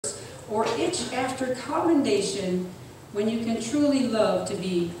or itch after commendation when you can truly love to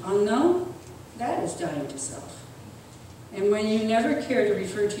be unknown, that is dying to self. And when you never care to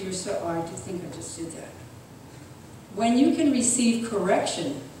refer to yourself, oh, I think I just did that. When you can receive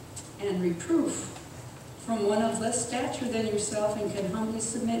correction and reproof from one of less stature than yourself and can humbly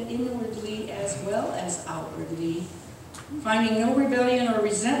submit inwardly as well as outwardly, finding no rebellion or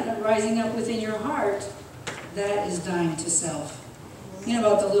resentment rising up within your heart, that is dying to self. You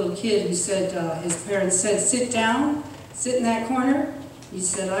know about the little kid who said, his parents said, sit down, sit in that corner. He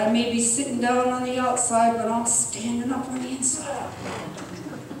said, I may be sitting down on the outside, but I'm standing up on the inside.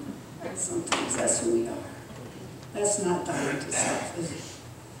 Sometimes that's who we are. That's not dying to self, is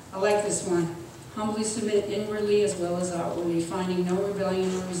it? I like this one. Humbly submit inwardly as well as outwardly, finding no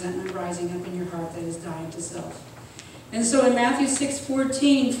rebellion or resentment rising up in your heart, that is dying to self. And so in Matthew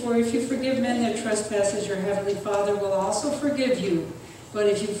 6:14, for if you forgive men their trespasses, your heavenly Father will also forgive you. But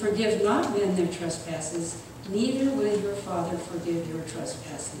if you forgive not men their trespasses, neither will your Father forgive your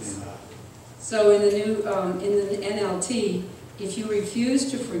trespasses. So in the NLT, if you refuse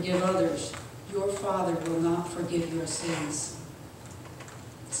to forgive others, your Father will not forgive your sins.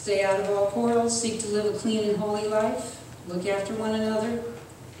 Stay out of all quarrels, seek to live a clean and holy life, look after one another,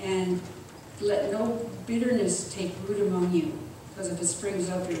 and let no bitterness take root among you. Because if it springs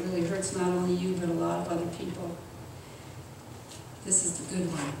up, it really hurts not only you, but a lot of other people. This is the good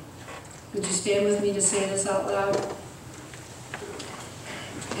one. Would you stand with me to say this out loud?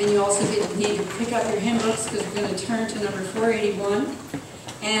 And you also need to pick up your hymn books because we're going to turn to number 481.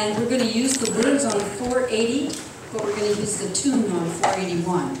 And we're going to use the words on 480, but we're going to use the tune on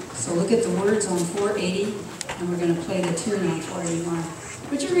 481. So look at the words on 480, and we're going to play the tune on 481.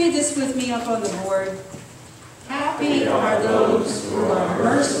 Would you read this with me up on the board? Happy are those who are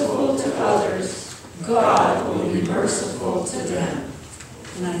merciful to others. God will be merciful to them.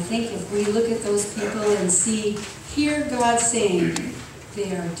 And I think if we look at those people and hear God saying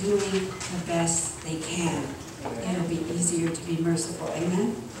they are doing the best they can, it'll be easier to be merciful.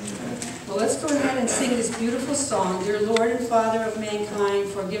 Amen? Well, let's go ahead and sing this beautiful song, Dear Lord and Father of mankind,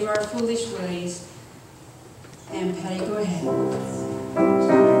 forgive our foolish ways. And Patty, go ahead.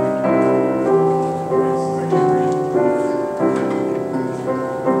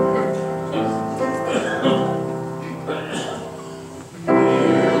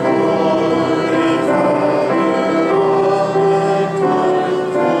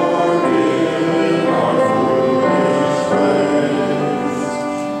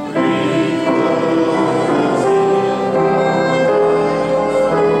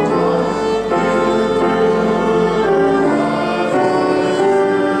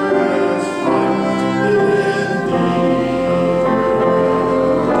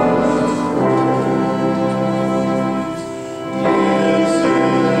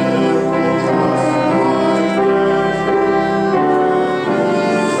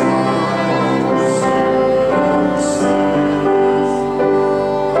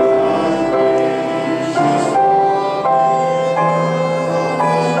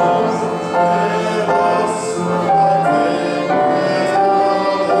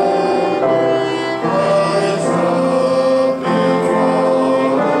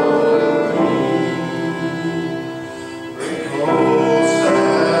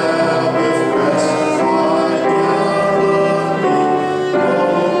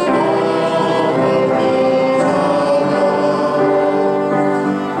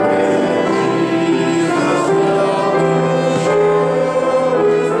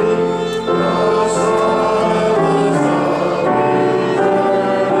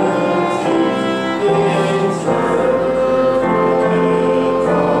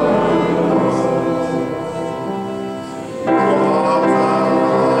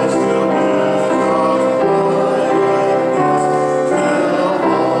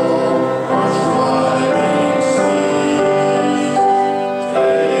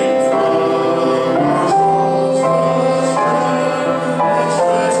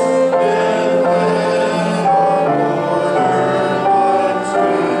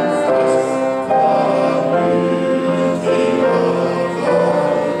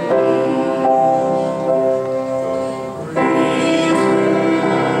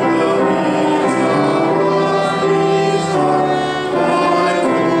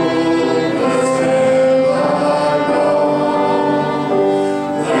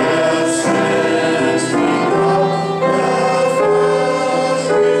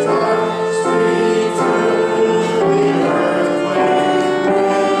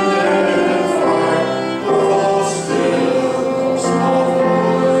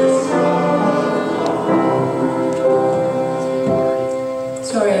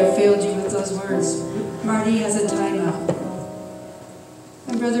 I failed you with those words. Marty has a timeout.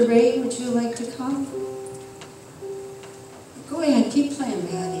 And Brother Ray, would you like to come? Go ahead, keep playing,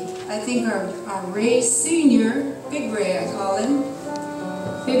 Patty. I think our Ray Senior, Big Ray I call him,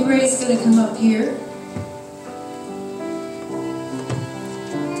 Big Ray's going to come up here.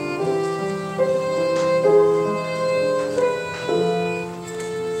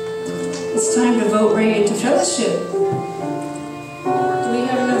 It's time to vote Ray into fellowship. Do we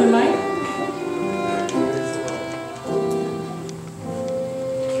have another mic?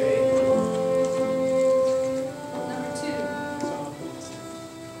 Number 2.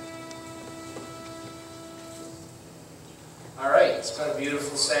 All right, it's been a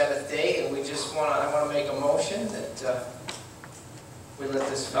beautiful Sabbath day, and I want to make a motion that we let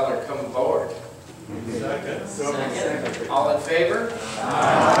this feller come aboard. Second. All in favor?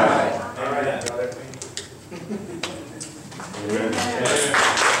 Aye. All right, brother.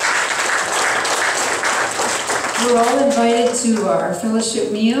 We're all invited to our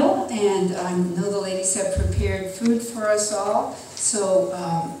fellowship meal, and I know the ladies have prepared food for us all. So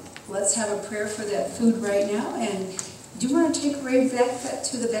let's have a prayer for that food right now. And do you want to take Ray back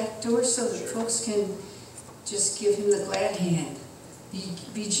to the back door so that folks can just give him the glad hand?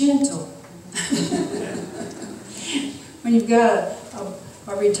 Be gentle. When you've got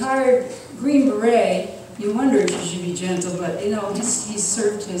a retired Green Beret, you wonder if you should be gentle, but you know, he's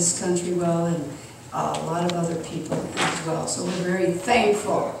served his country well, and a lot of other people as well. So we're very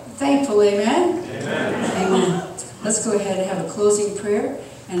thankful. Thankful, amen? Amen. Amen. Let's go ahead and have a closing prayer,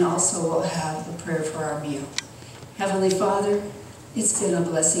 and also we'll have the prayer for our meal. Heavenly Father, it's been a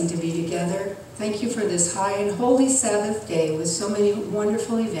blessing to be together. Thank you for this high and holy Sabbath day with so many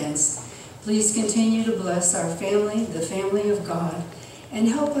wonderful events. Please continue to bless our family, the family of God, and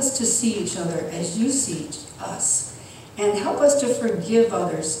help us to see each other as you see us. And help us to forgive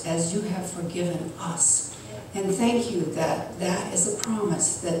others as you have forgiven us. And thank you that that is a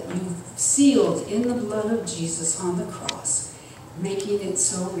promise that you've sealed in the blood of Jesus on the cross, making it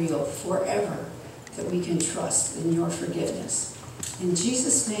so real forever that we can trust in your forgiveness. In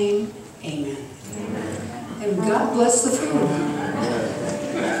Jesus' name, amen. Amen. And God bless the food.